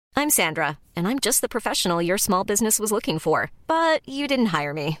I'm Sandra, and I'm just the professional your small business was looking for. But you didn't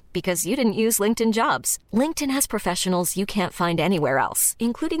hire me because you didn't use LinkedIn Jobs. LinkedIn has professionals you can't find anywhere else,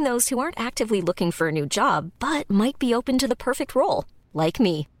 including those who aren't actively looking for a new job, but might be open to the perfect role, like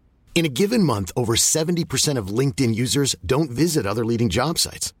me. In a given month, over 70% of LinkedIn users don't visit other leading job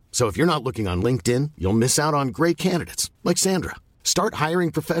sites. So if you're not looking on LinkedIn, you'll miss out on great candidates like Sandra. Start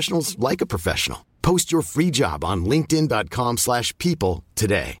hiring professionals like a professional. Post your free job on linkedin.com/people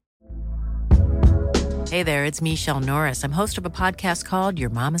today. Hey there, it's Michelle Norris. I'm host of a podcast called Your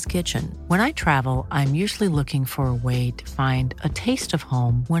Mama's Kitchen. When I travel, I'm usually looking for a way to find a taste of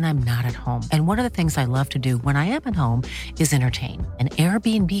home when I'm not at home. And one of the things I love to do when I am at home is entertain. And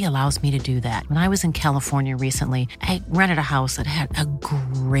Airbnb allows me to do that. When I was in California recently, I rented a house that had a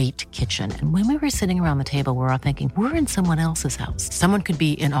great kitchen. And when we were sitting around the table, we're all thinking, we're in someone else's house. Someone could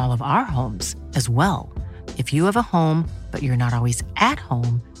be in all of our homes as well. If you have a home, but you're not always at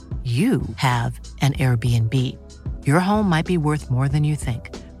home, you have an Airbnb. Your home might be worth more than you think.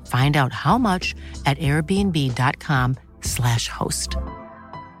 Find out how much at airbnb.com/host.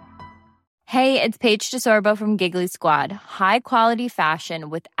 Hey, it's Paige DeSorbo from Giggly Squad. High quality fashion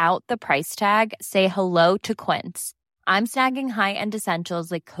without the price tag. Say hello to Quince. I'm snagging high-end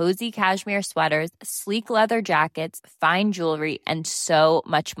essentials like cozy cashmere sweaters, sleek leather jackets, fine jewelry, and so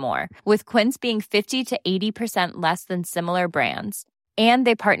much more. With Quince being 50 to 80% less than similar brands. And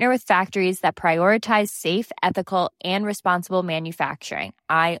they partner with factories that prioritize safe, ethical, and responsible manufacturing.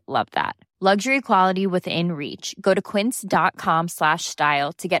 I love that. Luxury quality within reach. Go to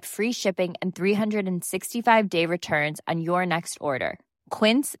quince.com/style to get free shipping and 365-day returns on your next order.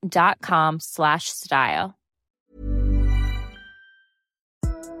 Quince.com/style.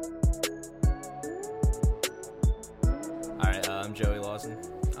 All right, I'm Joey Lawson.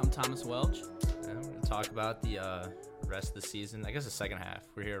 I'm Thomas Welch. And we're going to talk about the rest of the season. I guess the second half.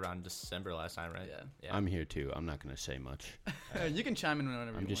 We're here around December last time, right? Yeah. I'm here too. I'm not going to say much. You can chime in whenever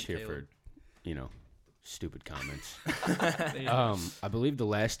you want. I'm just here Caleb. for, stupid comments. I believe the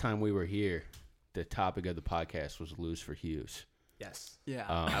last time we were here, the topic of the podcast was lose for Hughes. Yes. Yeah.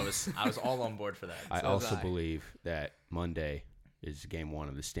 I was all on board for that. I also believe that Monday is game 1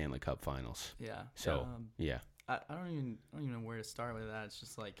 of the Stanley Cup Finals. Yeah. So, yeah. I don't even know where to start with that. It's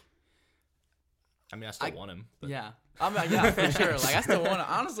just like, I mean, I still want him. But. Yeah. Yeah, for sure. Like, I still want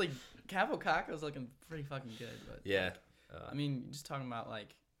to. Honestly, Capo Caca's looking pretty fucking good. But yeah. I mean, just talking about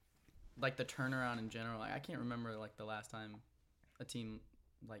like the turnaround in general. Like, I can't remember like the last time a team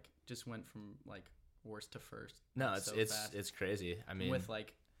like just went from like worst to first. No, like, it's crazy. I mean, with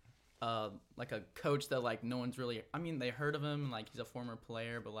like a coach that like no one's really. I mean, they heard of him. Like, he's a former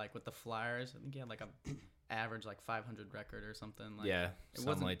player, but like with the Flyers, I think he had like a average like 500 record or something. Like,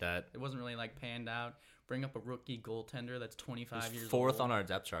 something like that. It wasn't really like panned out. Bring up a rookie goaltender that's 25 years old. Fourth on our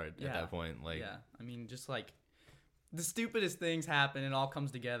depth chart at that point. Like, yeah, I mean, just like the stupidest things happen. It all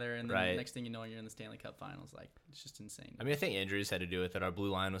comes together, and then the next thing you know, you're in the Stanley Cup Finals. Like, it's just insane. I mean, I think injuries had to do with it. Our blue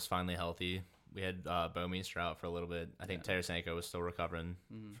line was finally healthy. We had Bouwmeester out for a little bit. I think Tarasenko was still recovering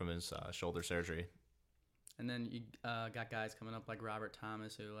from his shoulder surgery. And then you got guys coming up like Robert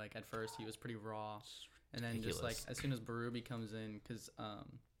Thomas, who like at first he was pretty raw. And then just like as soon as Berube comes in, because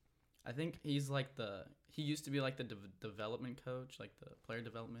I think he's like he used to be like the development coach, like the player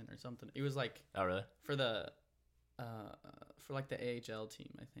development or something. He was like for like the AHL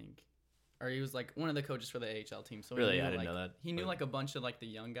team, I think, or he was like one of the coaches for the AHL team. So really, he knew, I didn't like, know that. He knew like a bunch of like the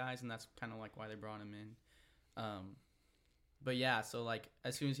young guys, and that's kind of like why they brought him in. But yeah, so like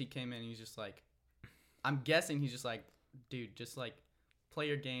as soon as he came in, he's just like, I'm guessing he's just like, dude, just like play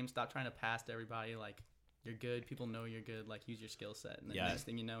your game, stop trying to pass to everybody, like. You're good. People know you're good. Like, use your skill set. And then next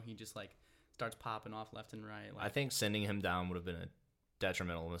thing you know, he just, like, starts popping off left and right. Like, I think sending him down would have been a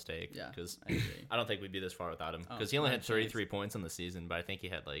detrimental mistake. Yeah, because I don't think we'd be this far without him. Because he only had 33 points in the season, but I think he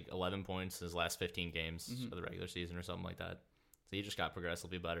had, like, 11 points in his last 15 games of the regular season or something like that. So he just got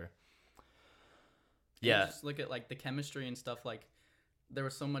progressively better. And yeah. Just look at, like, the chemistry and stuff. Like, there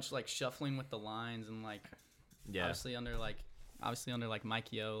was so much, like, shuffling with the lines and, like, obviously under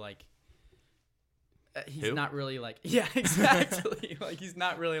Mike Yeo, like, he's not really like exactly like he's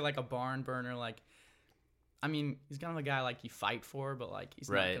not really like a barn burner. Like, I mean, he's kind of a guy like you fight for, but like he's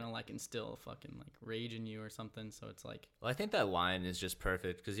not gonna like instill fucking like rage in you or something. So it's like, well, I think that line is just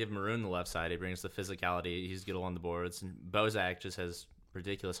perfect because you have Maroon on the left side. He brings the physicality. He's good along the boards, and Bozak just has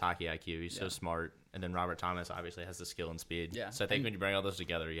ridiculous hockey IQ. He's so smart, and then Robert Thomas obviously has the skill and speed. Yeah. So I think when you bring all those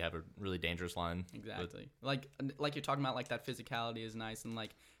together, you have a really dangerous line. Exactly. Like you're talking about, like that physicality is nice, and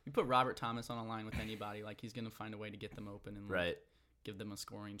like you put Robert Thomas on a line with anybody, like he's gonna find a way to get them open and like, give them a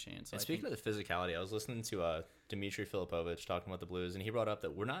scoring chance. So and speaking of the physicality, I was listening to Dmitry Filipovich talking about the Blues, and he brought up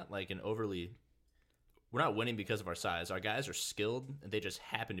that we're not winning because of our size. Our guys are skilled, and they just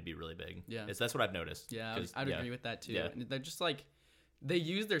happen to be really big. Yeah, that's what I've noticed. Yeah, I'd agree with that too. Yeah. They're just like they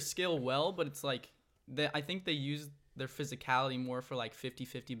use their skill well, but it's like I think they use their physicality more for like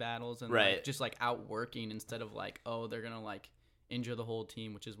 50-50 battles and like, just like outworking instead of like, oh, they're gonna like injure the whole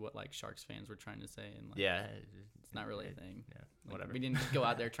team, which is what like Sharks fans were trying to say. And like, it's not really a thing. Yeah, like, whatever. We didn't just go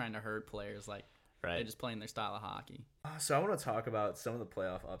out there trying to hurt players. Like they're just playing their style of hockey. So I want to talk about some of the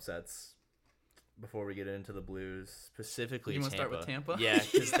playoff upsets before we get into the Blues, specifically You want to start with Tampa? Yeah,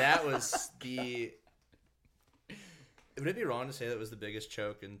 because that was the... Would it be wrong to say that was the biggest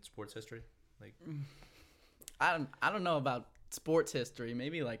choke in sports history? Like, I don't know about sports history.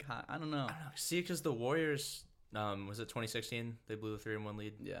 Maybe like I don't know. See, because the Warriors, was it 2016? They blew a 3-1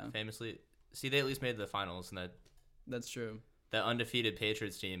 lead. Yeah, famously. See, they at least made the finals, and that's true. That undefeated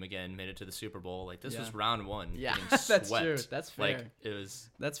Patriots team again made it to the Super Bowl. Like this was round one. Yeah, that's true. That's fair. Like it was.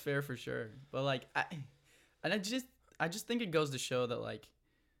 That's fair for sure. But like, I just think it goes to show that like,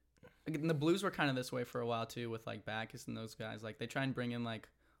 the Blues were kind of this way for a while too with like Backes and those guys. Like they try and bring in like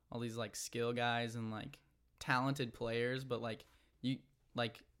all these like skill guys and like talented players, but like you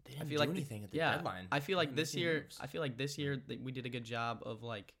like they didn't do anything at the deadline. I feel like this year we did a good job of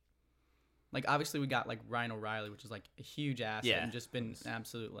like obviously we got like Ryan O'Reilly, which is like a huge asset and just been an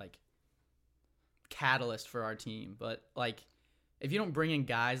absolute like catalyst for our team. But like if you don't bring in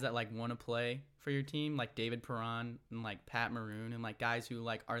guys that like want to play for your team, like David Perron and like Pat Maroon and like guys who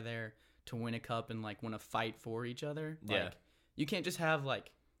like are there to win a cup and like want to fight for each other, like you can't just have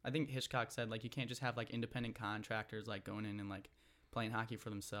like I think Hitchcock said like you can't just have like independent contractors like going in and like playing hockey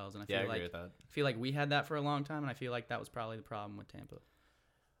for themselves. And I feel I agree with that. I feel like we had that for a long time, and I feel like that was probably the problem with Tampa.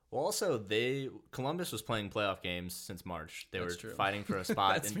 Well, also Columbus was playing playoff games since March. They were fighting for a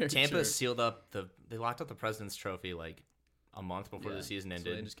spot, and Tampa sealed up they locked up the President's Trophy like a month before the season ended.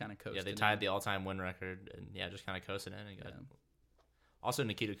 So they just kind of coasted. Yeah, they tied the all-time win record, and just kind of coasted in and got. Also,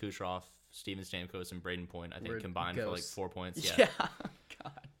 Nikita Kucherov, Steven Stamkos, and Braden Point, I think, combined for like 4 points. Yeah.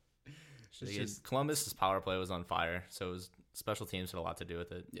 God. Columbus's power play was on fire, so it was special teams had a lot to do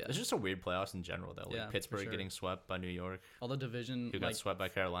with it. Yeah. It's just a weird playoffs in general, though. Like Pittsburgh getting swept by New York. All the division. Who got swept by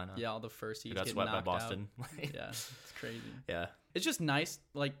Carolina. Yeah, all the first seeds who got swept by Boston. Yeah, it's crazy. Yeah. It's just nice,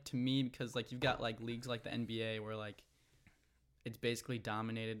 like, to me, because, like, you've got, like, leagues like the NBA where, like, it's basically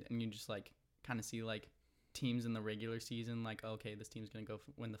dominated, and you just, like, kind of see, like, teams in the regular season, like, okay, this team's going to go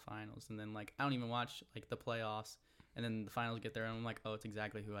win the finals. And then, like, I don't even watch, like, the playoffs. And then the finals get there, and I'm like, oh, it's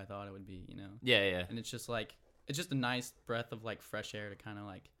exactly who I thought it would be, you know? Yeah. And it's just, like, it's just a nice breath of, like, fresh air to kind of,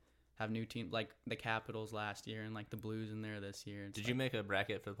 like, have new teams, like the Capitals last year and, like, the Blues in there this year. Did you make a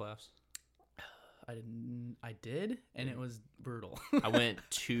bracket for the playoffs? I did, and it was brutal. I went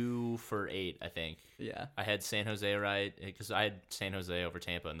 2 for 8, I think. Yeah. I had San Jose right, because I had San Jose over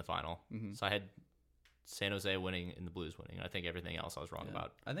Tampa in the final. Mm-hmm. So I had San Jose winning and the Blues winning. I think everything else I was wrong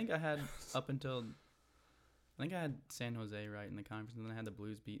about. I think I had I had San Jose right in the conference, and then I had the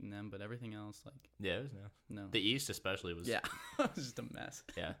Blues beating them, but everything else, like... Yeah, it was no. The East especially was... Yeah, it was just a mess.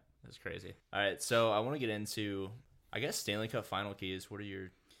 Yeah, it was crazy. All right, so I want to get into, I guess, Stanley Cup final keys. What are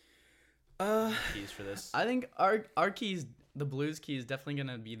your keys for this? I think our keys, the Blues key, is definitely going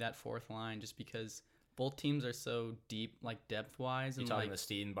to be that fourth line, just because both teams are so deep, like, depth-wise. You're talking the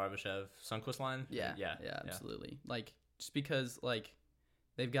Steen, Barbashev, Sundqvist line? Yeah, absolutely. Like, just because, like,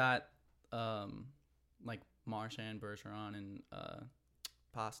 they've got, like, Marchand, Bergeron, and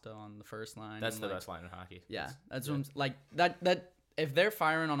Pasta on the first line. That's and, the like, best line in hockey. Yeah, that's what I'm, like that. If they're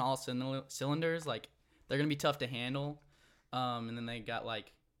firing on all cylinders, like they're gonna be tough to handle. And then they got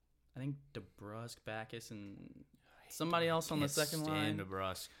like, I think DeBrusk, Backes, and somebody else on the second line.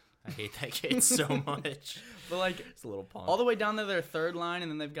 DeBrusk. I hate that kid so much. But like, it's a little punk. All the way down to their third line, and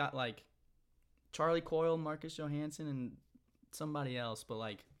then they've got like Charlie Coyle, Marcus Johansson, and somebody else. But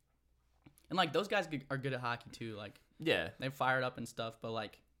like. And, like, those guys are good at hockey, too. Like, yeah, they're fired up and stuff. But,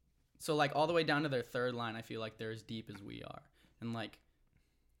 like, so, like, all the way down to their third line, I feel like they're as deep as we are. And, like,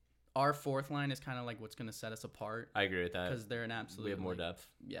 our fourth line is kind of, like, what's going to set us apart. I agree with that. Because they're an absolute... We have more depth.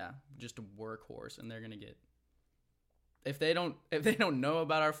 Yeah, just a workhorse. And they're going to get... If they don't know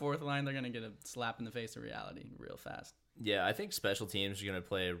about our fourth line, they're going to get a slap in the face of reality real fast. Yeah, I think special teams are going to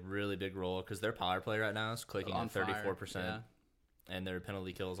play a really big role because their power play right now is clicking at 34%. Yeah. And their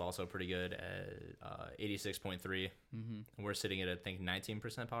penalty kill is also pretty good at 86.3. Mm-hmm. And we're sitting at, I think,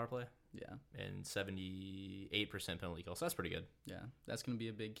 19% power play. Yeah. And 78% penalty kill. So that's pretty good. Yeah. That's going to be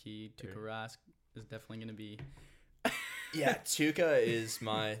a big key. Tuukka Rask is definitely going to be... Yeah, Tuukka is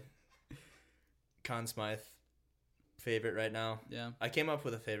my Conn Smythe favorite right now. Yeah. I came up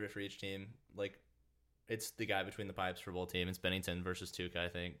with a favorite for each team. Like, it's the guy between the pipes for both teams. It's Bennington versus Tuca, I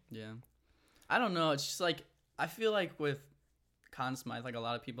think. Yeah. I don't know. It's just like, I feel like with Conn Smythe, like a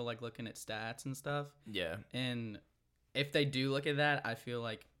lot of people like looking at stats and stuff. Yeah. And if they do look at that, I feel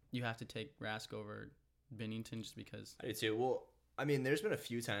like you have to take Rask over Bennington just because. I do too. Well, I mean, there's been a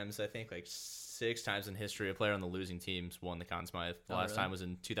few times, I think like 6 times in history, a player on the losing teams won the Conn Smythe. The last time was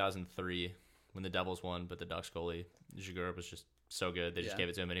in 2003 when the Devils won, but the Ducks goalie, Jaguar, was just so good. They just gave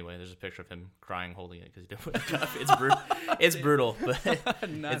it to him anyway. There's a picture of him crying holding it because he didn't win the cup. It's brutal. It's brutal, but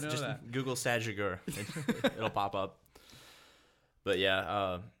it's just that. Google Sad Jaguar. It'll pop up. But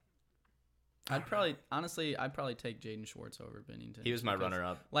yeah, I'd probably take Jaden Schwartz over Bennington. He was my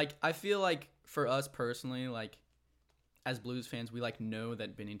runner-up. Like, I feel like for us personally, like as Blues fans, we like know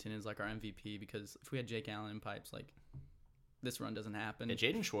that Bennington is like our MVP because if we had Jake Allen in pipes, like this run doesn't happen. Yeah,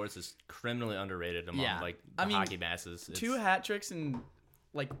 Jaden Schwartz is criminally underrated among like the hockey masses. 2 hat tricks and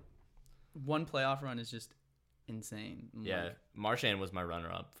like 1 playoff run is just insane. Yeah, Marchand was my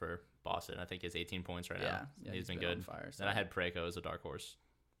runner-up for Boston. I think he has 18 points right now. Yeah, he's been good. On fire, so. And I had Parayko as a dark horse.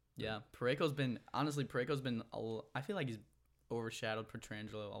 Yeah, Parayko's been I feel like he's overshadowed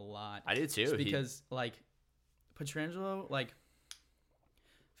Pietrangelo a lot. I do too. Just because like Pietrangelo, like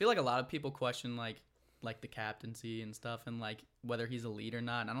I feel like a lot of people question like the captaincy and stuff and like whether he's elite or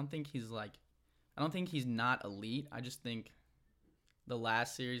not. And I don't think he's not elite. I just think the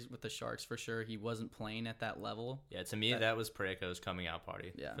last series with the Sharks, for sure, he wasn't playing at that level. Yeah, to me, that was Parayko's coming out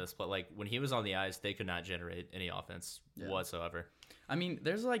party. Yeah. But like when he was on the ice, they could not generate any offense whatsoever. I mean,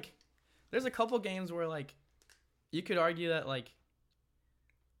 there's a couple games where like you could argue that like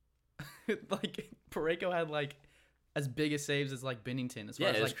like Parayko had like as big as saves as like Bennington. As far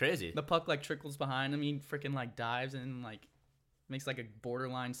as, it was like, crazy. The puck like trickles behind him. He freaking like dives and like makes like a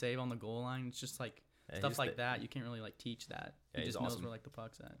borderline save on the goal line. It's just like stuff like that. You can't really like teach that. He just knows where like the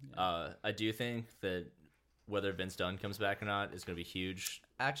puck's at. Yeah. I do think that whether Vince Dunn comes back or not is going to be huge.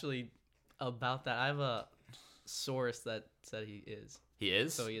 Actually, about that, I have a source that said he is. He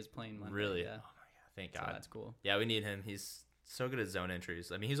is? So he is playing Monday. Really? Yeah. Oh my god! Thank God. So that's cool. Yeah, we need him. He's so good at zone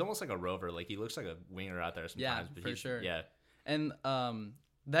entries. I mean, he's almost like a rover. Like he looks like a winger out there sometimes. Yeah, but for sure. Yeah. And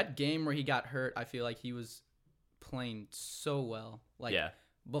that game where he got hurt, I feel like he was playing so well. Like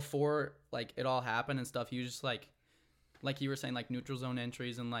before like it all happened and stuff, he was just like you were saying, like neutral zone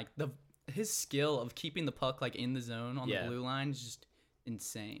entries and like his skill of keeping the puck like in the zone on the blue line is just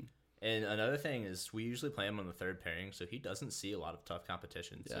insane. And another thing is we usually play him on the third pairing, so he doesn't see a lot of tough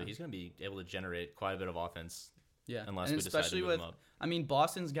competition. Yeah. So he's going to be able to generate quite a bit of offense. Yeah, unless we decide to move him up. I mean,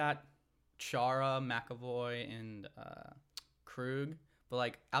 Boston's got Chara, McAvoy, and Krug, but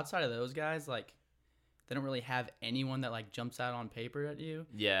like outside of those guys, like they don't really have anyone that like jumps out on paper at you.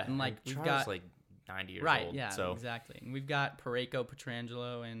 Yeah, and like we've got like 90 years right, old. Yeah, so. Exactly. And we've got Parayko,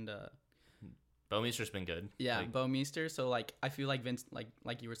 Pietrangelo, and Bouwmeester's been good. Yeah, like, Bouwmeester. So like I feel like Vince,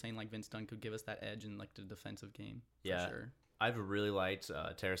 like you were saying, like Vince Dunn could give us that edge in like the defensive game. Yeah, for sure. I've really liked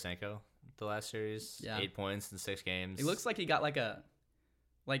Tarasenko the last series. Yeah. 8 points in 6 games. It looks like he got like a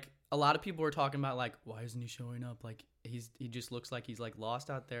lot of people were talking about like why isn't he showing up? Like he just looks like he's like lost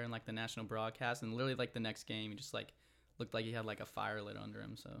out there in like the national broadcast, and literally like the next game he just like looked like he had like a fire lit under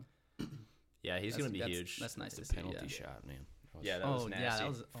him. So yeah, he's gonna be huge. That's nice to see. Penalty shot, man. That was nasty. Yeah, that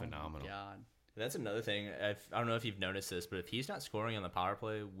was phenomenal. Oh my God. That's another thing. I don't know if you've noticed this, but if he's not scoring on the power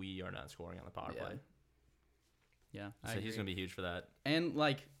play, we are not scoring on the power play. Yeah, so he's gonna be huge for that. And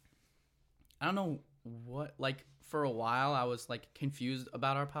like, I don't know what, like for a while I was like confused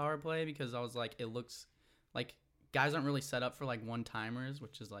about our power play because I was like, it looks like guys aren't really set up for like one timers,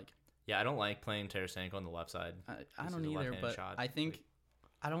 which is like. Yeah, I don't like playing Tarasenko on the left side. I don't either, but I think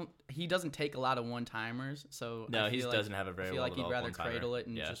he doesn't take a lot of one timers, so no, he doesn't have a very. I feel like he'd rather cradle it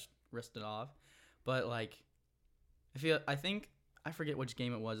and just wrist it off, but like, I forget which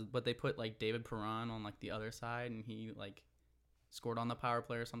game it was, but they put like David Perron on like the other side, and he like scored on the power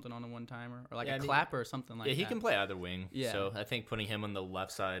play or something on a one timer, or like a clapper or something like that. Yeah, he can play either wing. Yeah. So I think putting him on the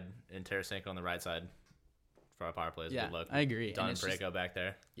left side and Tarasenko on the right side for our power play is a good look. I agree. Don and Parayko back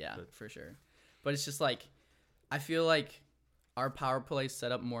there. Yeah, for sure. But it's just like, I feel like our power play is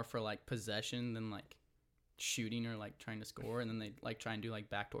set up more for like possession than like shooting or like trying to score, and then they like try and do like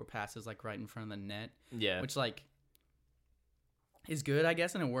backdoor passes like right in front of the net. Yeah. Which like is good, I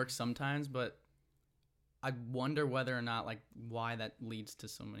guess, and it works sometimes, but I wonder whether or not like why that leads to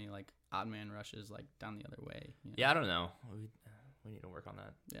so many like odd man rushes like down the other way. You know? Yeah, I don't know. We need to work on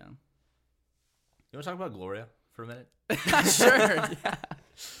that. Yeah. You want to talk about Gloria for a minute? Sure. Yeah.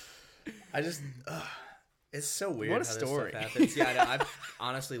 I just, it's so weird. What a story. How this stuff happens. Yeah, I know. I've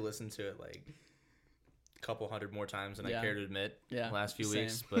honestly listened to it like couple hundred more times than I care to admit the last few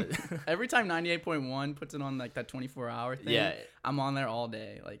weeks. But every time 98.1 puts it on like that 24-hour thing, I'm on there all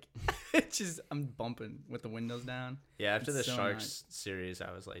day. Like, it's just I'm bumping with the windows down. Yeah, after the Sharks series,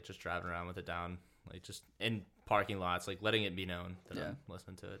 I was like just driving around with it down, like just in parking lots, like letting it be known that I'm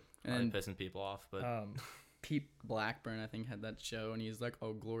listening to it, and pissing people off. But Pete Blackburn, I think, had that show, and he's like,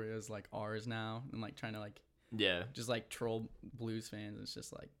 "Oh, Gloria's like ours now," and like trying to like just like troll Blues fans. It's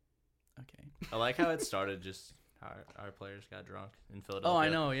just like, okay. I like how it started. Just how our players got drunk in Philadelphia. Oh, I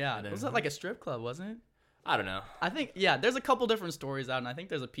know. Yeah, then, was that like a strip club? Wasn't it? I don't know. I think there's a couple different stories out, and I think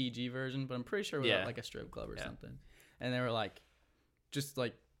there's a PG version, but I'm pretty sure it was like a strip club or something. And they were like, just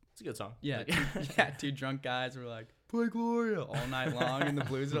like, it's a good song. Yeah, two drunk guys were like, "Play Gloria" all night long, and the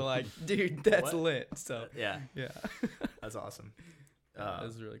Blues are like, "Dude, that's lit." So yeah, that's awesome. That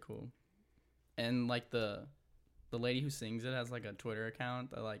was really cool. And like the lady who sings it has like a Twitter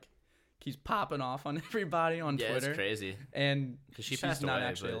account that like keeps popping off on everybody on Twitter. Yeah, it's crazy. And because she passed not away,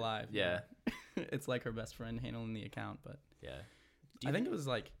 actually alive. Yeah, it's like her best friend handling the account, but yeah, I think it was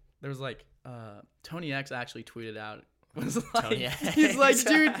like there was like Tony X actually tweeted out. Was like, he's like,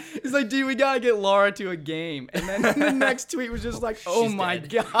 dude, we gotta get Laura to a game. And then the next tweet was just like, oh my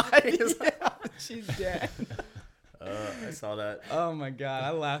god, she's dead. I saw that. Oh my god,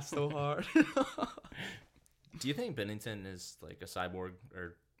 I laughed so hard. Do you think Bennington is like a cyborg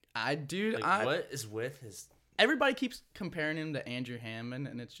or? What is with his? Everybody keeps comparing him to Andrew Hammond,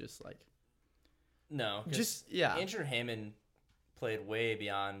 and it's just like, no, Andrew Hammond played way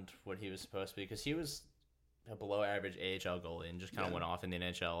beyond what he was supposed to be because he was a below average AHL goalie and just kind of went off in the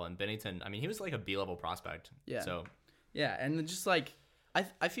NHL. And Bennington, I mean, he was like a B-level prospect. Yeah. So yeah, and just like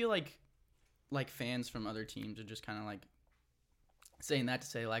I feel like fans from other teams are just kind of like saying that to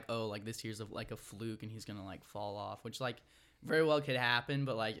say like, oh, like this year's like a fluke and he's gonna like fall off, which like very well could happen.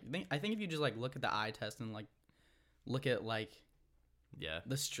 But like I think if you just like look at the eye test and like look at like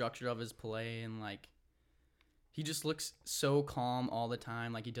the structure of his play and like. He just looks so calm all the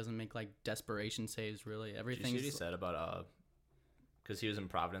time. Like he doesn't make like desperation saves. Really, everything. Did you see what he said about because he was in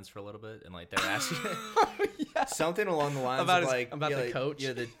Providence for a little bit, and like they're asking something along the lines about of like about the coach.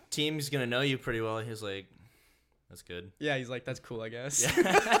 Yeah, the team's gonna know you pretty well. He's like, that's good. Yeah, he's like, that's cool, I guess.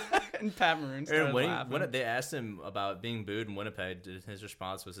 Yeah. And Pat Maroon started laughing. When they asked him about being booed in Winnipeg, his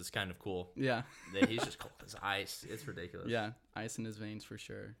response was, "It's kind of cool." Yeah, that he's just cold as ice. It's ridiculous. Yeah, ice in his veins for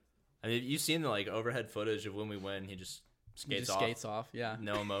sure. I mean, you've seen the like overhead footage of when we win. He just skates off. Yeah.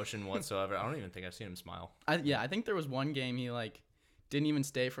 No emotion whatsoever. I don't even think I've seen him smile. I think there was one game he like didn't even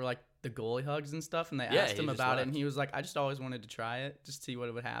stay for like the goalie hugs and stuff, and they asked him about it, and he was like, "I just always wanted to try it, just see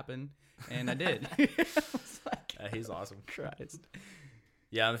what would happen," and I did. He's awesome. Christ.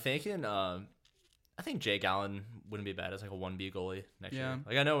 Yeah, I'm thinking. I think Jake Allen wouldn't be bad as like a 1B goalie next year.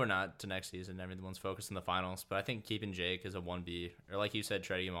 Like I know we're not to next season, everyone's focused on the finals, but I think keeping Jake as a 1B or like you said,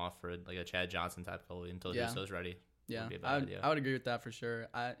 trading him off for like a Chad Johnson type goalie until Jusso's ready. Yeah, I would agree with that for sure.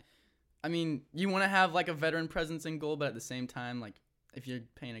 I mean, you want to have like a veteran presence in goal, but at the same time, like if you're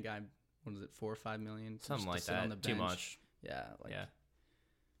paying a guy, what is it, $4 or $5 million, something like that, on the bench, too much. Yeah,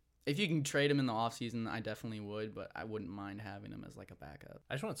 if you can trade him in the offseason, I definitely would, but I wouldn't mind having him as like a backup.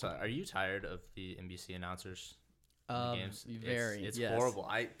 I just want to are you tired of the NBC announcers in the games? Very. It's horrible.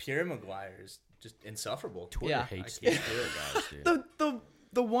 Pierre McGuire is just insufferable. Twitter hates these guys, dude.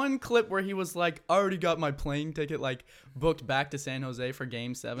 The one clip where he was like, I already got my plane ticket like booked back to San Jose for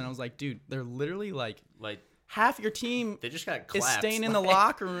Game 7. I was like, dude, they're literally like half your team they just got clapped. Is staying in the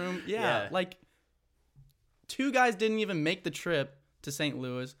locker room. Yeah, like two guys didn't even make the trip to St.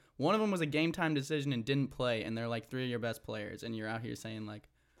 Louis. One of them was a game time decision and didn't play, and they're like 3 of your best players, and you're out here saying like,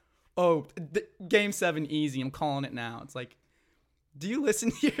 oh, Game 7 easy, I'm calling it now. It's like, do you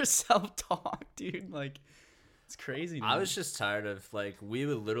listen to yourself talk, dude? Like, it's crazy. I was just tired of like we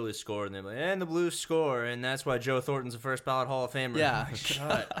would literally score, and they're like, and the Blues score, and that's why Joe Thornton's a first ballot Hall of Famer. Yeah,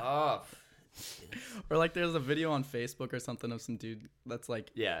 shut up. Or like there's a video on Facebook or something of some dude that's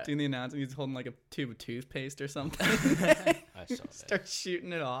like doing the announcement. He's holding like a tube of toothpaste or something. I saw that. Starts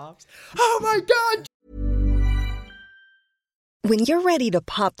shooting it off. Oh my God. When you're ready to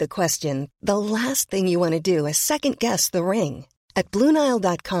pop the question, the last thing you want to do is second guess the ring. At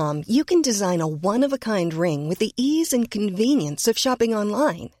BlueNile.com, you can design a one-of-a-kind ring with the ease and convenience of shopping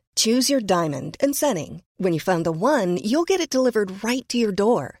online. Choose your diamond and setting. When you find the one, you'll get it delivered right to your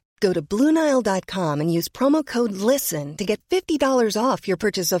door. Go to BlueNile.com and use promo code LISTEN to get $50 off your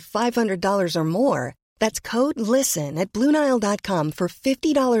purchase of $500 or more. That's code LISTEN at BlueNile.com for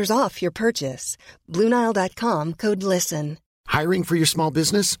 $50 off your purchase. BlueNile.com, code LISTEN. Hiring for your small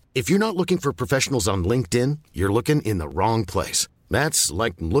business? If you're not looking for professionals on LinkedIn, you're looking in the wrong place. That's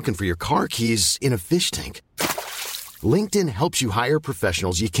like looking for your car keys in a fish tank. LinkedIn helps you hire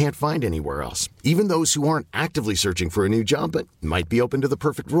professionals you can't find anywhere else, even those who aren't actively searching for a new job but might be open to the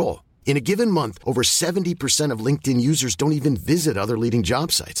perfect role. In a given month, over 70% of LinkedIn users don't even visit other leading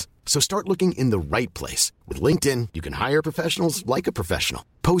job sites. So start looking in the right place. With LinkedIn, you can hire professionals like a professional.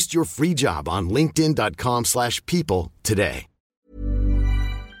 Post your free job on linkedin.com/people today.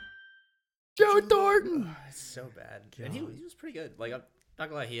 Joe Thornton! Oh, it's so bad. And he was pretty good. Like, I'm not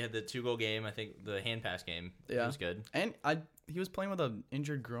gonna lie, he had the 2-goal game. I think the hand pass game was good. And he was playing with an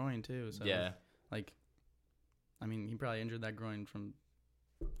injured groin, too. So, yeah. Like, I mean, he probably injured that groin from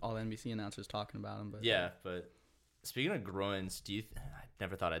all the NBC announcers talking about him. But yeah, but speaking of groins, I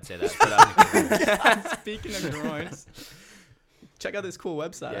never thought I'd say that. But speaking of groins, check out this cool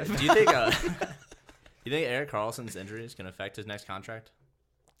website. Yeah, do you think Erik Karlsson's injuries can affect his next contract?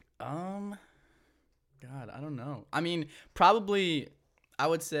 God, I don't know. I mean, probably, I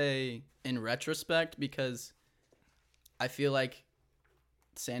would say in retrospect, because I feel like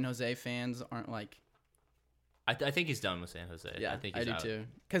San Jose fans aren't like. I think he's done with San Jose. Yeah, I think he's out. Too.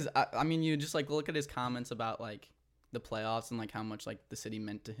 Because I mean, you just like look at his comments about like the playoffs and like how much like the city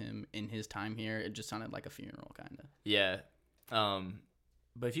meant to him in his time here. It just sounded like a funeral, kind of. Yeah.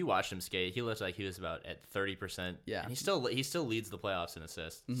 But if you watched him skate, he looked like he was about at 30%. Yeah. And he still leads the playoffs in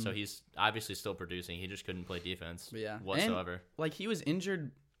assists. Mm-hmm. So he's obviously still producing. He just couldn't play defense whatsoever. And, like, he was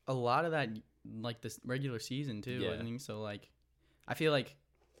injured a lot of that, like, this regular season, too, wasn't he? So, like, I feel like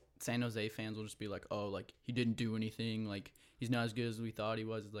San Jose fans will just be like, oh, like, he didn't do anything. Like, he's not as good as we thought he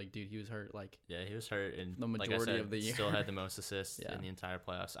was. Like, dude, he was hurt. Like, yeah, he was hurt. And the majority of the year. Still had the most assists in the entire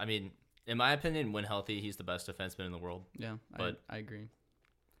playoffs. I mean, in my opinion, when healthy, he's the best defenseman in the world. Yeah, but I agree.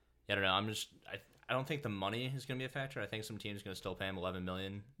 I don't know. I don't think the money is going to be a factor. I think some teams are going to still pay him $11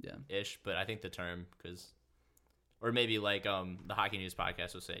 million ish, but I think the term, or maybe like the Hockey News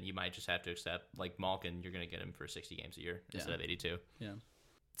podcast was saying, you might just have to accept like Malkin, you're going to get him for 60 games a year instead of 82. Yeah.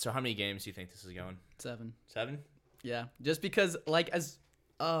 So how many games do you think this is going? 7. 7? Yeah, just because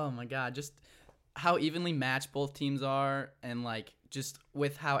oh my God, just how evenly matched both teams are, and like just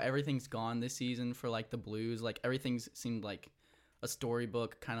with how everything's gone this season for like the Blues, like everything's seemed like a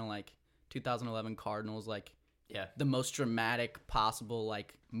storybook, kind of like 2011 Cardinals, like the most dramatic possible,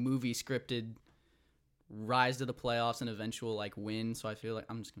 like movie scripted rise to the playoffs and eventual like win. So I feel like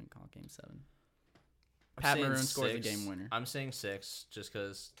I'm just gonna call it Game 7. Pat Maroon scores a game winner. I'm saying 6 just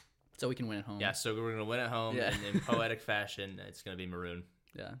because. So we can win at home. Yeah, so we're gonna win at home, and in poetic fashion, it's gonna be Maroon.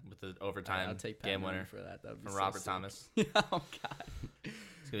 Yeah, with the overtime I'll take Pat game Maroon winner for that. That would be from so Robert sick. Thomas. Oh God.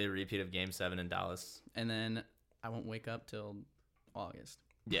 It's gonna be a repeat of Game 7 in Dallas. And then I won't wake up till August.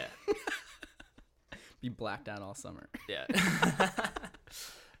 Yeah. Be blacked out all summer. Yeah.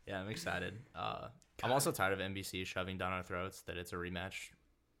 Yeah, I'm excited. I'm also tired of NBC shoving down our throats that it's a rematch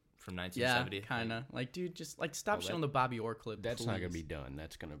from 1970. Yeah, kind of. Like, dude, just like stop showing the Bobby Orr clip. That's please. not gonna be done.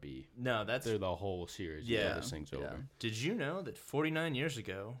 That's gonna be they're the whole series. Yeah, this thing's over. Did you know that 49 years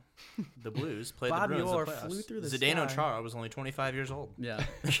ago, the Blues played Bobby the Bruins Orr in the playoffs? flew through the Zdeno sky. Chara was only 25 years old. Yeah.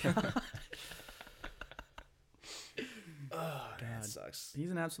 Oh, that sucks.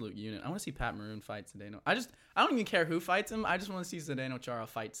 He's an absolute unit. I want to see Pat Maroon fight Zdeno. I don't even care who fights him. I just want to see Zdeno Chara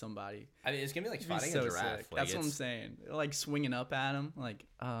fight somebody. I mean, it's gonna be like fighting so a giraffe. Sick. Like, that's what I'm saying. Like swinging up at him. Like,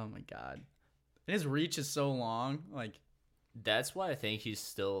 oh my God. And his reach is so long. Like, that's why I think he's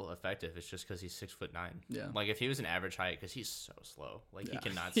still effective. It's just because he's 6'9". Yeah. Like if he was an average height, because he's so slow. Like he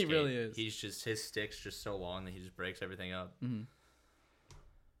cannot skate. He really is. He's just his stick's just so long that he just breaks everything up. Mm-hmm.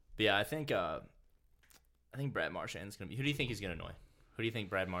 But yeah, I think Brad Marchand's gonna be. Who do you think he's gonna annoy? Who do you think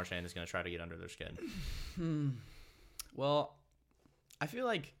Brad Marchand is gonna try to get under their skin? Well, I feel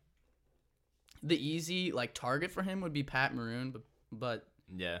like the easy like target for him would be Pat Maroon, but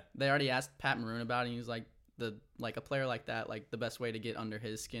yeah, they already asked Pat Maroon about it. And he was like, a player like that, like the best way to get under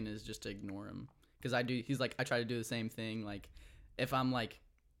his skin is just to ignore him. Because I try to do the same thing. Like if I'm like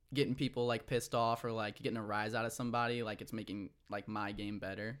getting people like pissed off or like getting a rise out of somebody, like it's making like my game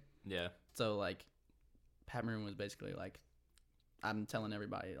better. Yeah. So like Pat Maroon was basically like, I'm telling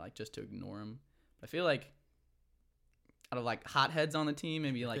everybody like just to ignore him. I feel like out of like hotheads on the team,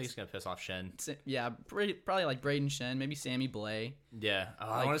 maybe like I think he's gonna piss off Shen. Yeah, probably like Braden Shen, maybe Sammy Blay. Yeah,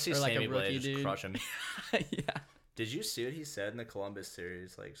 I want to see Sammy Blay just crush him. Yeah. Did you see what he said in the Columbus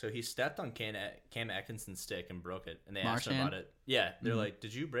series? Like, so he stepped on Cam Atkinson's stick and broke it, and they asked him about it. Yeah, they're like,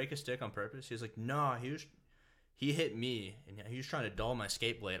 "Did you break a stick on purpose?" He's like, "No, he hit me, and he was trying to dull my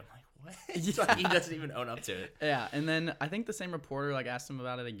skate blade." I'm like, what? Yeah. Like, he doesn't even own up to it. Yeah, and then I think the same reporter like asked him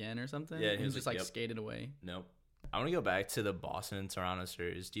about it again or something. Yeah, and he was just like yep. skated away. Nope. I want to go back to the Boston and Toronto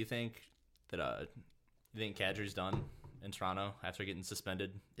series. Do you think that you think Kadri's done in Toronto after getting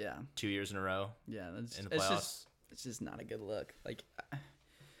suspended. Yeah. 2 years in a row. Yeah, in the playoffs. It's just not a good look. Like,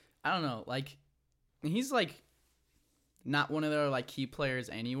 I don't know. Like, he's like not one of their like key players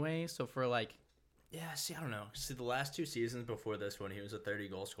anyway. So for like, yeah. See, I don't know. See, the last 2 seasons before this one, he was a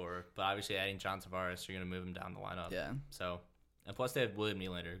 30-goal scorer. But obviously, adding John Tavares, you're gonna move him down the lineup. Yeah. So, and plus they have William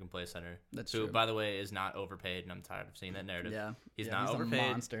Nylander who can play center. That's who, true. by the way, is not overpaid, and I'm tired of seeing that narrative. Yeah. He's not overpaid.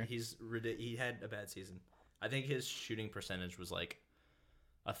 A monster. He had a bad season. I think his shooting percentage was like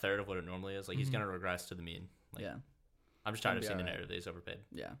a third of what it normally is. Like he's gonna regress to the mean. Like, yeah. I'm just tired of seeing the narrative that he's overpaid.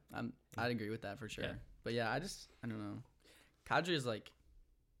 Yeah, I'd agree with that for sure. Yeah. But yeah, I don't know. Kadri is like,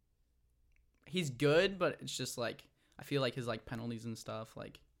 he's good, but it's just like I feel like his like penalties and stuff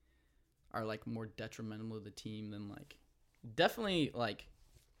like are like more detrimental to the team than like definitely like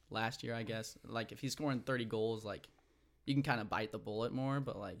last year, I guess. Like if he's scoring 30 goals, like you can kind of bite the bullet more,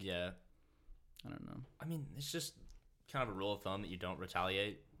 but like yeah, I don't know. I mean, it's just kind of a rule of thumb that you don't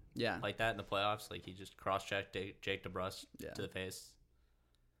retaliate. Yeah. Like that in the playoffs. Like, he just cross-checked Jake DeBrusk to the face.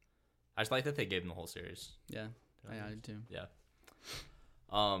 I just like that they gave him the whole series. Yeah. I did too. Yeah.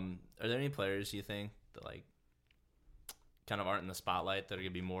 Are there any players you think that, like, kind of aren't in the spotlight that are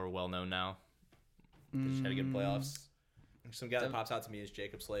going to be more well-known now? That just had to get playoffs? Some guy that pops out to me is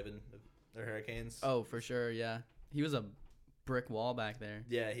Jacob Slavin of the Hurricanes. Oh, for sure, yeah. He was a brick wall back there.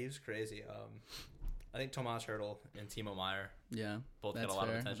 Yeah, he was crazy. I think Tomas Hertl and Timo Meier. Yeah, both got a lot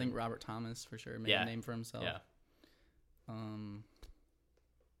of attention. I think Robert Thomas for sure made a name for himself. Yeah.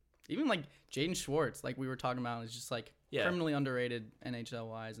 Even like Jaden Schwartz, like we were talking about, is just like criminally underrated NHL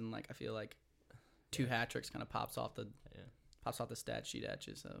wise, and like I feel like 2 hat tricks kind of pops off the stat sheet at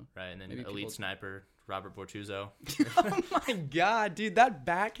you. So right, and then elite sniper Robert Bortuzzo. Oh my god, dude, that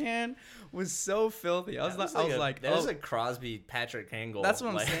backhand was so filthy. I was like, that was a Crosby Patrick Kane goal. That's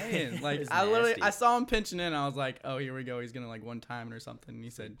what I'm saying. Like I saw him pinching in, and I was like, oh, here we go. He's gonna like one time it or something. And he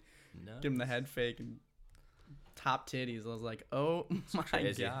said, no. Give him the head fake and top titties. I was like, oh my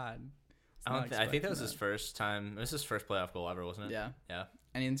god. I think that was his first time. It was his first playoff goal ever, wasn't it? Yeah. Yeah.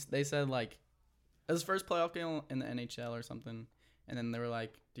 And they said like it was his first playoff goal in the NHL or something. And then they were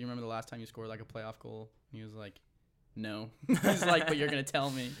like, do you remember the last time you scored like a playoff goal? And he was like, no. He's like, but you're going to tell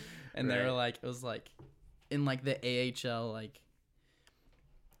me. And they were like, it was like in like the AHL like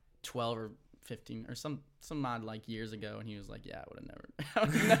 12 or 15 or some odd like years ago. And he was like, yeah, I would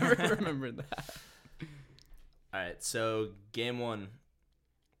have never remembered that. All right. So game 1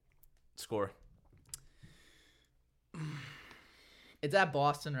 score. It's at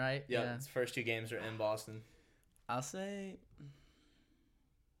Boston, right? Yeah. Its first 2 games are in Boston. I'll say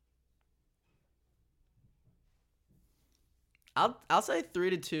I'll say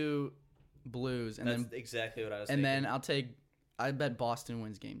 3-2 Blues, and that's then exactly what I was. And thinking. then I bet Boston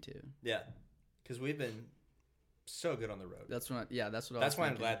wins game 2. Yeah, because we've been so good on the road. That's what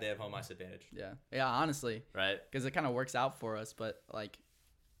I'm glad they have home ice advantage. Yeah, honestly, right? Because it kind of works out for us, but like,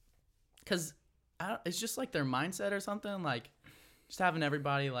 because it's just like their mindset or something. Like, just having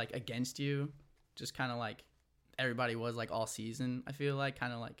everybody like against you, just kind of like everybody was like all season. I feel like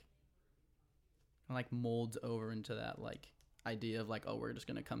kind of like molds over into that like idea of like, oh, we're just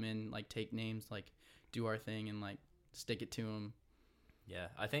gonna come in, like take names, like do our thing, and like stick it to them. Yeah,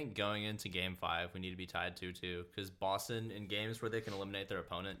 I think going into game 5, we need to be tied 2-2 because Boston, in games where they can eliminate their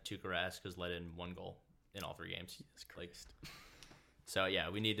opponent, Tuukka Rask has let in 1 goal in all 3 games. Jesus Christ. So yeah,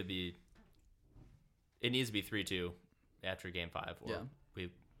 it needs to be 3-2 after game 5, or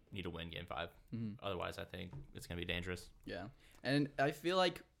we need to win game 5. Mm-hmm. Otherwise, I think it's gonna be dangerous. Yeah, and I feel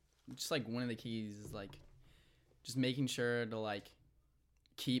like just like one of the keys is like just making sure to like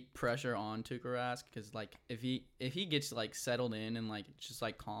keep pressure on Tuukka Rask, because like if he gets like settled in and like just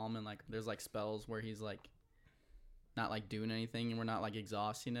like calm, and like there's like spells where he's like not like doing anything and we're not like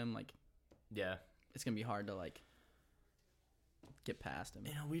exhausting him, like it's gonna be hard to like get past him.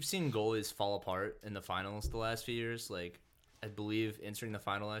 You know, we've seen goalies fall apart in the finals the last few years. Like I believe entering the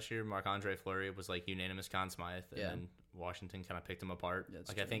final last year, Marc-Andre Fleury was like unanimous Conn Smythe, and then Washington kind of picked him apart. Yeah,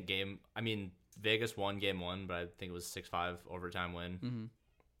 like true. I think Vegas won game 1, but I think it was 6-5 overtime win. Mm-hmm.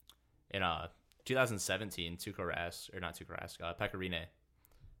 In 2017, Pekka Rinne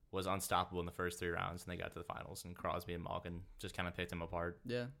was unstoppable in the first 3 rounds, and they got to the finals, and Crosby and Malkin just kind of picked him apart.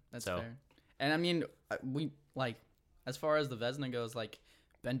 Yeah, that's fair. And I mean, we like as far as the Vezina goes, like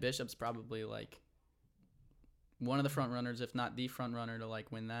Ben Bishop's probably like one of the front runners, if not the front runner, to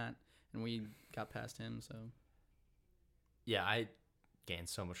like win that, and we got past him. So yeah, I gained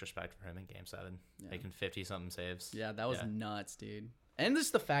so much respect for him in Game 7, making 50-something saves. Yeah, that was nuts, dude. And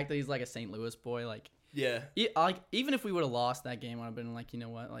just the fact that he's like a St. Louis boy, like like even if we would have lost that game, I'd have been like, you know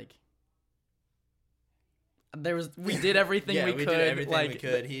what, like we did everything we could. We did everything we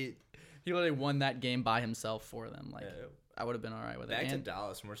could. He literally won that game by himself for them. Like, I would have been all right with Back it. to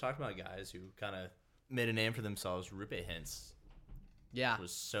Dallas, when we're talking about guys who kind of made a name for themselves, Roope Hintz. Yeah,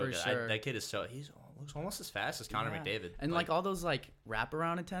 was so good. Sure. That kid is looks almost as fast as Connor McDavid. And like all those like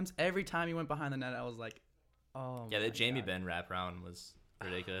wraparound attempts, every time he went behind the net, I was like, oh. Yeah, the Jamie Benn wraparound was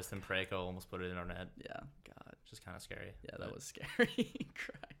ridiculous. Then Parayko almost put it in our net. Yeah, God, just kind of scary. Yeah, that was scary.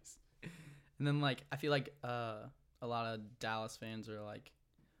 Christ. And then like I feel like a lot of Dallas fans are like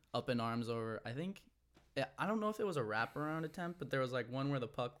up in arms over. I don't know if it was a wraparound attempt, but there was like one where the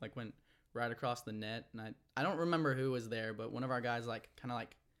puck like went right across the net, and I don't remember who was there, but one of our guys like kind of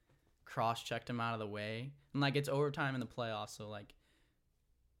like cross-checked him out of the way, and like it's overtime in the playoffs, so like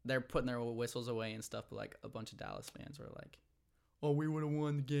they're putting their whistles away and stuff, but like a bunch of Dallas fans were like, oh, we would have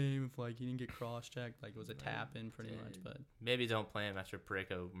won the game if like he didn't get cross-checked, like it was a tap in pretty much. But maybe don't play him after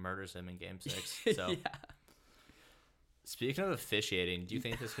Parayko murders him in game 6. So yeah. Speaking of officiating, do you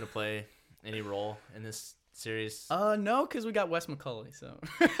think this is going to play any role in this series? No, because we got Wes McCulley, so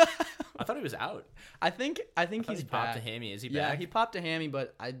I thought he was out. I think he's popped back. a hammy. Is he Yeah, back? he popped a hammy,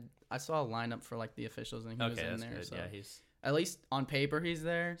 but I saw a lineup for like the officials, and he was in there. Good. So yeah, he's at least on paper he's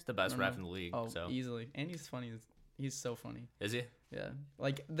there. He's the best ref in the league. Oh, so easily, and he's funny. He's so funny. Is he? Yeah,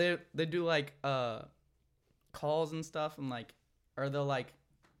 like they do like calls and stuff, and like, or they'll like,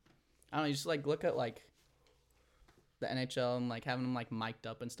 I don't know, you just like look at like the NHL and like having him like mic'd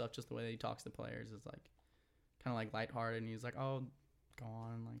up and stuff, just the way that he talks to players is like kind of like lighthearted, and he's like, oh, go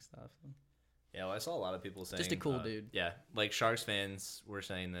on and like stuff. So. Yeah, well, I saw a lot of people saying Just a cool dude. Yeah, like Sharks fans were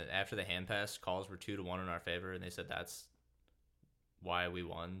saying that after the hand pass, calls were 2-1 in our favor, and they said that's why we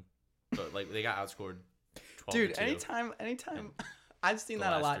won. But like they got outscored 12-2. Dude, anytime I've seen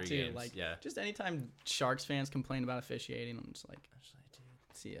that a lot too. Games. Like, yeah. Just anytime Sharks fans complain about officiating, I'm just like, dude,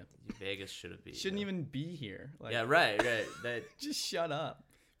 see ya. Vegas shouldn't even be here. Like, yeah, right. That just shut up.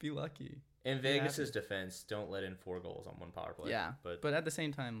 Be lucky. In Vegas's defense, don't let in 4 goals on one power play. Yeah, but at the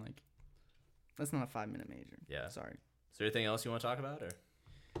same time, like, that's not a 5-minute major. Yeah. Sorry. Is there anything else you want to talk about, or?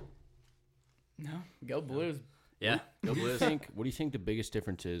 No. Go Blues. Yeah. Go Blues. What do you think the biggest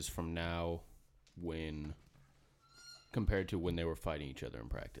difference is from now compared to when they were fighting each other in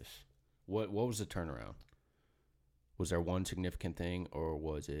practice? What was the turnaround? Was there one significant thing, or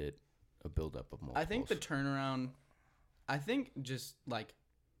was it a buildup of multiples? I think the turnaround, just like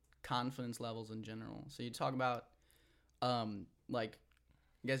confidence levels in general. So you talk about, like,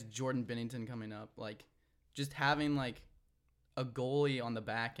 I guess Jordan Binnington coming up, like just having like a goalie on the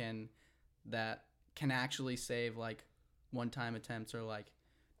back end that can actually save like one-time attempts or like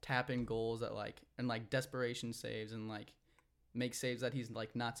tap in goals that like and like desperation saves and like make saves that he's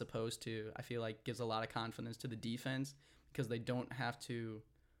like not supposed to. I feel like gives a lot of confidence to the defense because they don't have to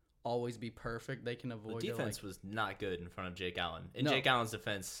always be perfect. They can avoid the defense was not good in front of Jake Allen. In Jake Allen's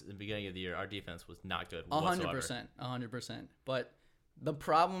defense, in the beginning of the year, our defense was not good whatsoever. 100%. But the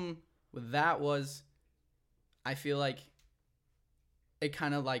problem with that was, I feel like it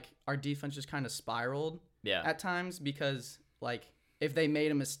kind of like our defense just kind of spiraled at times because like if they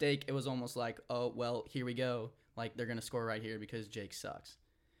made a mistake, it was almost like, oh, well, here we go. Like they're going to score right here because Jake sucks.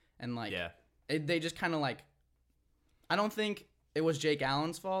 And like they just kind of like, I don't think it was Jake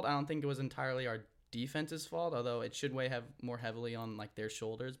Allen's fault. I don't think it was entirely our defense's fault, although it should weigh more heavily on like their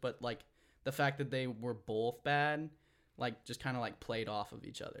shoulders. But like the fact that they were both bad, like just kind of like played off of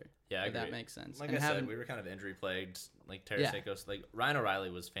each other. Yeah, if that makes sense. Like I said, we were kind of injury plagued. Like Tarasenko, like Ryan O'Reilly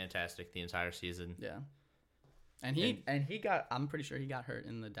was fantastic the entire season. Yeah, and he got. I'm pretty sure he got hurt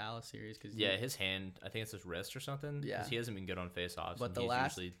in the Dallas series because his hand. I think it's his wrist or something. Yeah, because he hasn't been good on faceoffs. But he's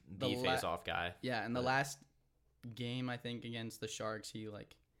usually the faceoff guy. Yeah, and the last game I think against the Sharks, he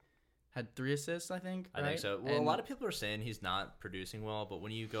like had 3 assists. I think. I think so. Well, a lot of people are saying he's not producing well, but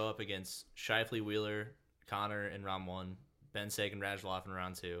when you go up against Scheifele, Wheeler, Connor in round 1, Ben Sagan, Radulov in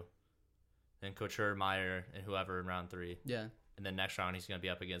round 2, then Couture, Meyer, and whoever in round 3. Yeah. And then next round he's going to be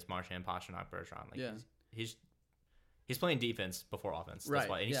up against Marchand, Pastrnak, Bergeron. Like yeah. He's playing defense before offense. That's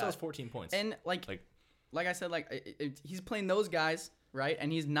why. And he still has 14 points. And like I said, like he's playing those guys, right?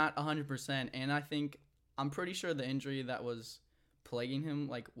 And he's not 100%. And I'm pretty sure the injury that was plaguing him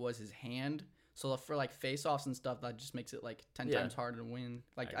like was his hand. So for like face-offs and stuff, that just makes it like 10 times harder to win.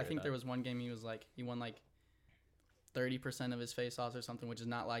 Like I think there was one game he won like 30% of his face-offs or something, which is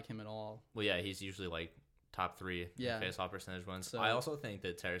not like him at all. Well, yeah, he's usually like top 3 in face-off percentage wins. So, I also think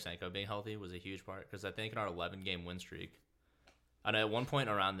that Tarasenko being healthy was a huge part because I think in our 11-game win streak, and at one point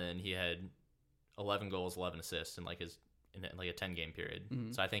around then he had 11 goals, 11 assists in like a 10-game period.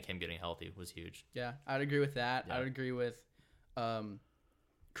 Mm-hmm. So I think him getting healthy was huge. Yeah, I'd agree with that. Yeah. I would agree with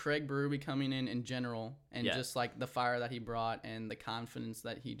Craig Berube coming in general, and just like the fire that he brought and the confidence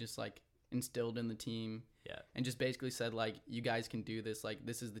that he just like instilled in the team. Yeah. And just basically said, like, you guys can do this. Like,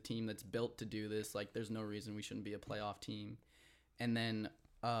 this is the team that's built to do this. Like, there's no reason we shouldn't be a playoff team. And then,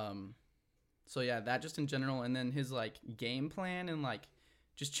 so yeah, that just in general. And then his, like, game plan and, like,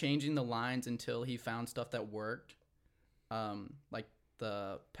 just changing the lines until he found stuff that worked. Like,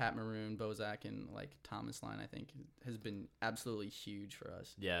 the Pat Maroon, Bozak, and, like, Thomas line, I think, has been absolutely huge for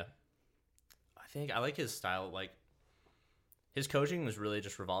us. Yeah. I like his style. Like, his coaching was really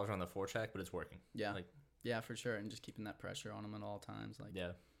just revolved around the forecheck, but it's working. Yeah. Like, yeah, for sure. And just keeping that pressure on him at all times. Like,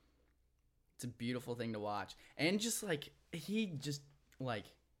 yeah. It's a beautiful thing to watch. And just, like, he just, like,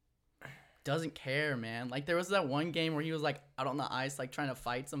 doesn't care, man. Like, there was that one game where he was, like, out on the ice, like, trying to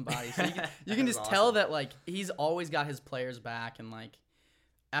fight somebody. So you can just tell that, like, he's always got his players back. And, like,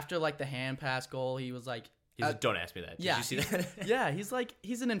 after, like, the hand pass goal, he was, like, he's like, don't ask me that. Did you see that? Yeah, he's, like,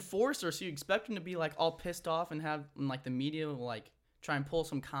 he's an enforcer. So you expect him to be, like, all pissed off and have, and, like, the media will, like, try and pull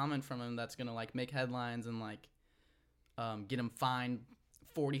some comment from him that's going to, like, make headlines and, like, get him fined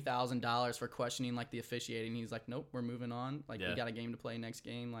 $40,000 for questioning, like, the officiating. He's like, nope, we're moving on. Like, we got a game to play next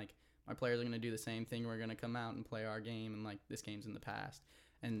game. Like, my players are going to do the same thing. We're going to come out and play our game, and, like, this game's in the past.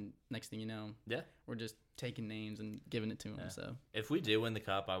 And next thing you know, we're just taking names and giving it to him. So if we do win the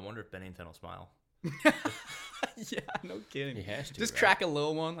cup, I wonder if Bennington will smile. Yeah, no kidding. He has to. Just crack a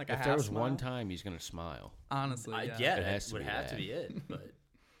little one, like if there was one time he's gonna smile. Honestly, yeah, it would have to be it. But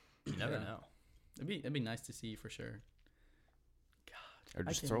you never know. It'd be nice to see for sure. God, or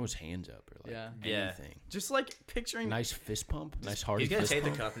just throw his hands up, or like anything. Just like picturing nice fist pump, nice hard. He's gonna fist take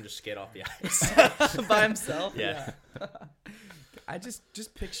pump. the cup and just skate off the ice by himself. Yeah. I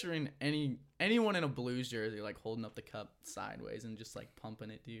just picturing anyone in a Blues jersey like holding up the cup sideways and just like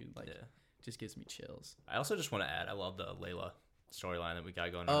pumping it, dude. Like, just gives me chills. I also just want to add, I love the Layla storyline that we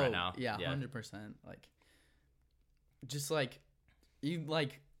got going on right now. Yeah, 100%. Like, just like you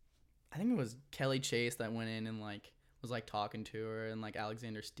like, I think it was Kelly Chase that went in and like was like talking to her, and like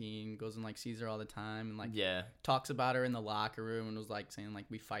Alexander Steen goes and like sees her all the time and like talks about her in the locker room and was like saying like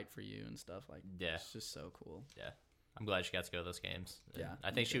we fight for you and stuff. Like, it's just so cool. Yeah. I'm glad she got to go to those games. Yeah.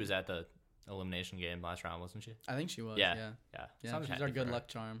 I think she was at the elimination game last round, wasn't she? I think she was. Yeah. She's our good luck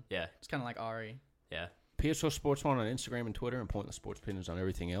charm. Yeah. It's kind of like Ari. Yeah. PSO Sports One on Instagram and Twitter, and Pointless Sports Opinions on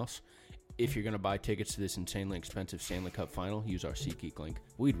everything else. If you're going to buy tickets to this insanely expensive Stanley Cup final, use our SeatGeek link.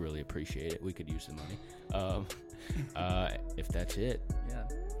 We'd really appreciate it. We could use the money. If that's it. Yeah.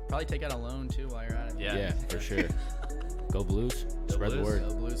 Probably take out a loan, too, while you're at it. Yeah, for sure. Go Blues. Spread the word.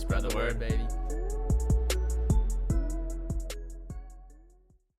 Go Blues. Spread the word, baby.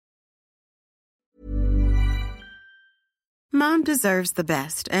 Mom deserves the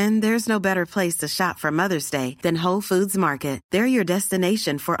best, and there's no better place to shop for Mother's Day than Whole Foods Market. They're your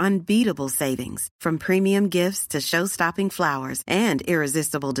destination for unbeatable savings, from premium gifts to show-stopping flowers and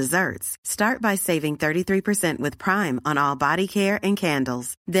irresistible desserts. Start by saving 33% with Prime on all body care and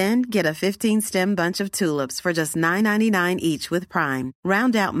candles. Then get a 15-stem bunch of tulips for just $9.99 each with Prime.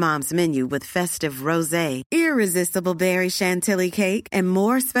 Round out Mom's menu with festive rosé, irresistible berry chantilly cake, and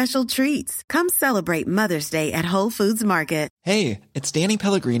more special treats. Come celebrate Mother's Day at Whole Foods Market. Hey, it's Danny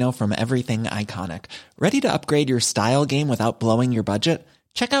Pellegrino from Everything Iconic. Ready to upgrade your style game without blowing your budget?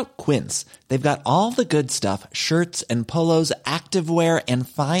 Check out Quince. They've got all the good stuff, shirts and polos, activewear, and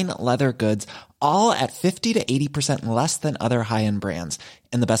fine leather goods, all at 50 to 80% less than other high-end brands.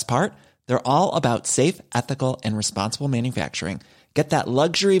 And the best part? They're all about safe, ethical, and responsible manufacturing. Get that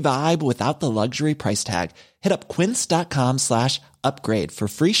luxury vibe without the luxury price tag. Hit up quince.com/upgrade for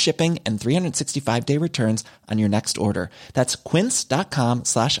free shipping and 365-day returns on your next order. That's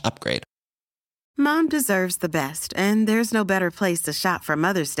quince.com/upgrade. Mom deserves the best, and there's no better place to shop for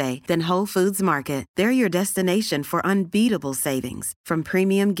Mother's Day than Whole Foods Market. They're your destination for unbeatable savings, from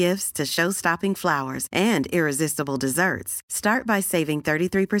premium gifts to show-stopping flowers and irresistible desserts. Start by saving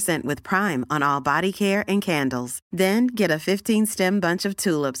 33% with Prime on all body care and candles. Then get a 15-stem bunch of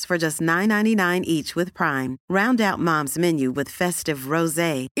tulips for just $9.99 each with Prime. Round out Mom's menu with festive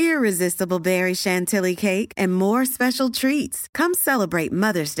rosé, irresistible berry chantilly cake, and more special treats. Come celebrate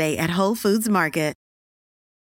Mother's Day at Whole Foods Market.